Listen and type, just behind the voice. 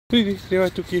Vidi,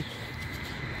 LizaTheMalamute.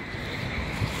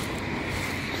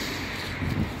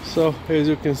 So as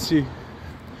you can see,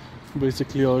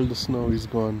 basically all the snow is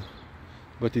gone,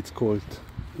 but it's cold.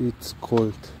 It's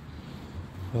cold.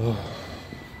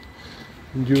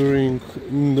 In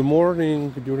the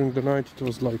morning, during the night, it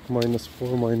was like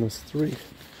 -4, -3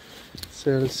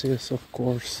 Celsius, of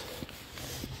course.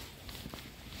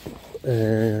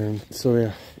 And so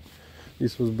yeah,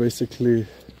 this was basically,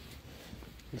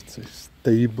 let's say,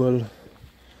 stable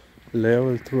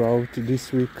level throughout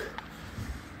this week.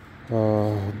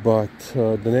 But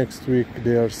the next week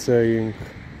they are saying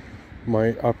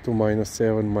up to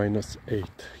 -7,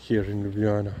 -8 here in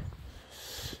Ljubljana.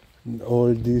 And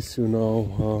all this, you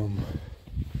know,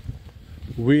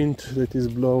 wind that is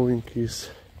blowing is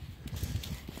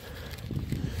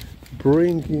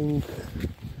bringing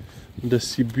the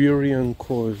Siberian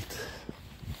cold.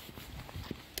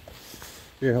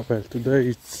 Yeah, well, today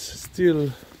it's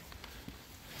still,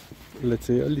 let's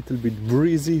say, a little bit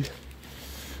breezy,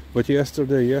 but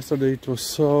yesterday it was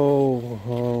so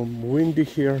windy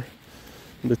here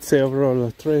that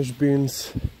several trash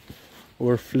bins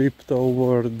were flipped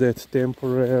over, that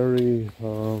temporary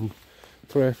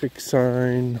traffic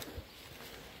sign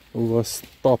was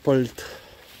toppled.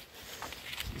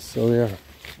 So yeah,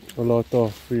 a lot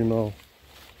of, you know,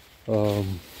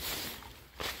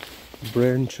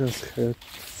 branches had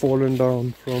fallen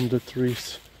down from the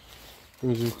trees,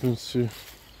 as you can see.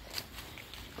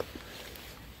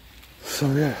 So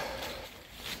yeah,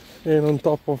 and on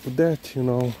top of that, you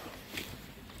know,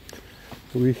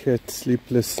 we had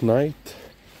sleepless night.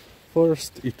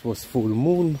 First it was full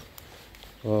moon.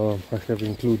 I have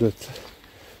included,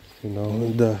 you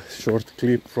know, the short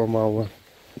clip from our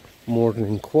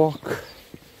morning walk.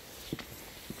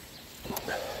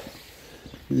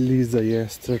 Liza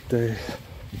yesterday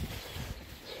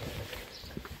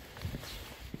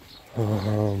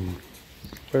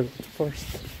well,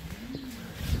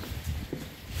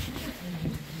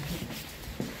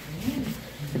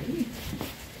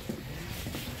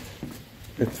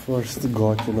 at first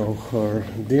got, you know, her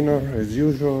dinner as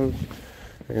usual,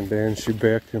 and then she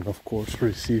backed and of course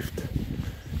received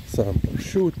some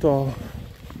prosciutto,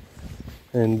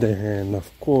 and then of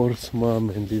course mom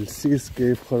and little sis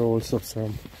gave her also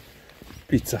some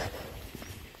pizza.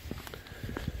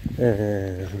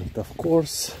 And of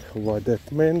course what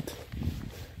that meant,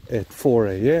 at 4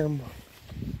 AM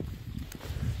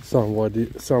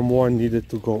someone needed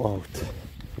to go out.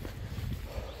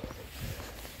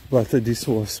 But this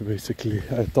was basically,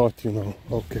 I thought, you know,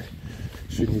 okay,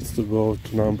 she needs to go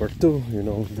to number 2, you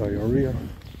know, diarrhea.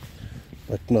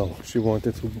 But no, she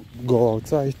wanted to go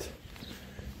outside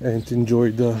and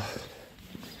enjoy the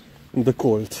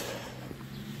cold.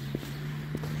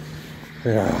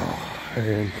 Yeah,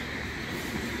 and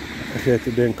I had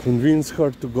to then convince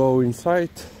her to go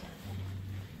inside.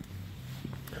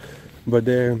 But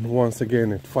then once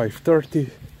again at 5:30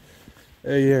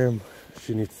 AM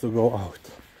she needs to go out.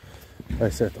 I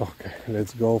said, okay,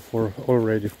 let's go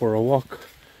already for a walk.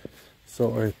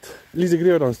 So at Liza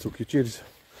gre danes tukaj, cheers.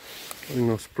 You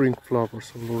know, spring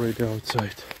flowers are already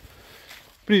outside.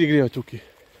 Pridi grejo tukaj.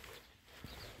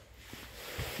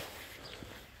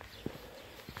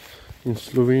 In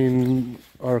Slovene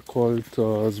are called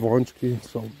zvončki,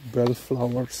 so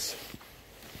bellflowers.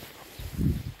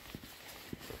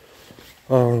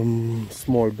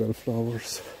 Small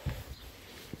bellflowers.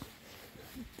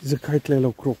 Zakaj tlele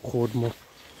okrog hodimo?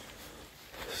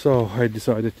 So I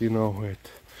decided, you know,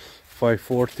 at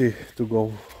 5:40 to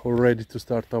go already to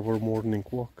start our morning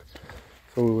walk.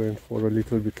 So we went for a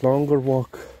little bit longer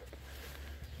walk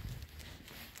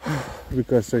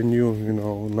because I knew, you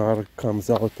know, Nar comes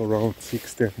out around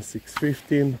 6:10,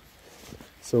 6:15.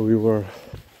 So we were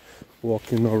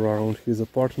walking around his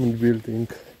apartment building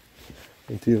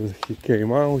until he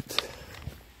came out.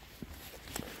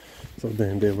 So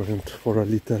then they went for a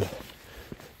little.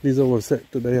 Liza was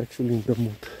today actually in the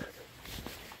mood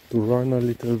to run a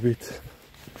little bit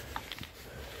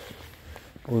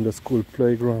on the school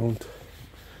playground,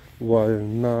 while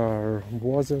Nar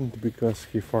wasn't, because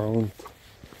he found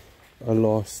a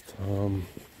lost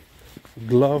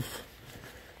glove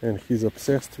and he's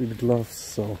obsessed with gloves,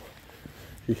 so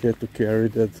he had to carry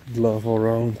that glove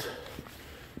around.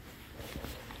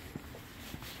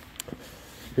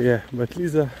 Yeah, but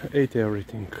Liza ate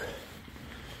everything.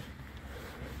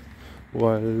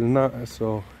 While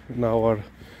now our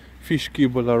fish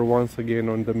kibble are once again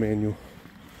on the menu,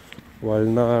 while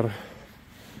Nar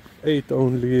ate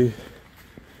only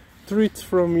treats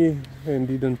from me and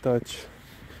didn't touch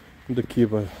the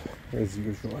kibble as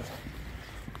usual.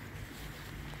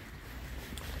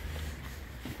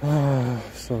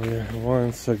 So yeah,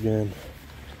 once again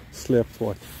slept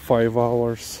what, 5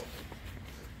 hours,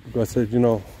 because you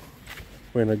know,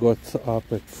 when I got up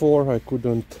at 4 I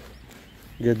couldn't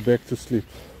get back to sleep.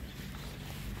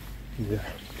 Yeah.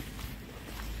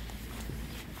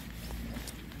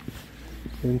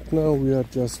 And now we are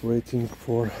just waiting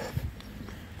for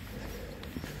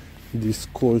this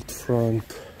cold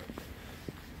front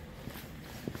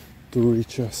to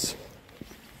reach us.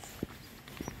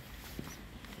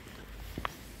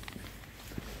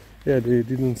 Yeah, they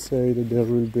didn't say that there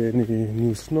will be any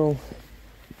new snow,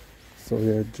 so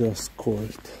yeah, just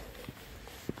cold.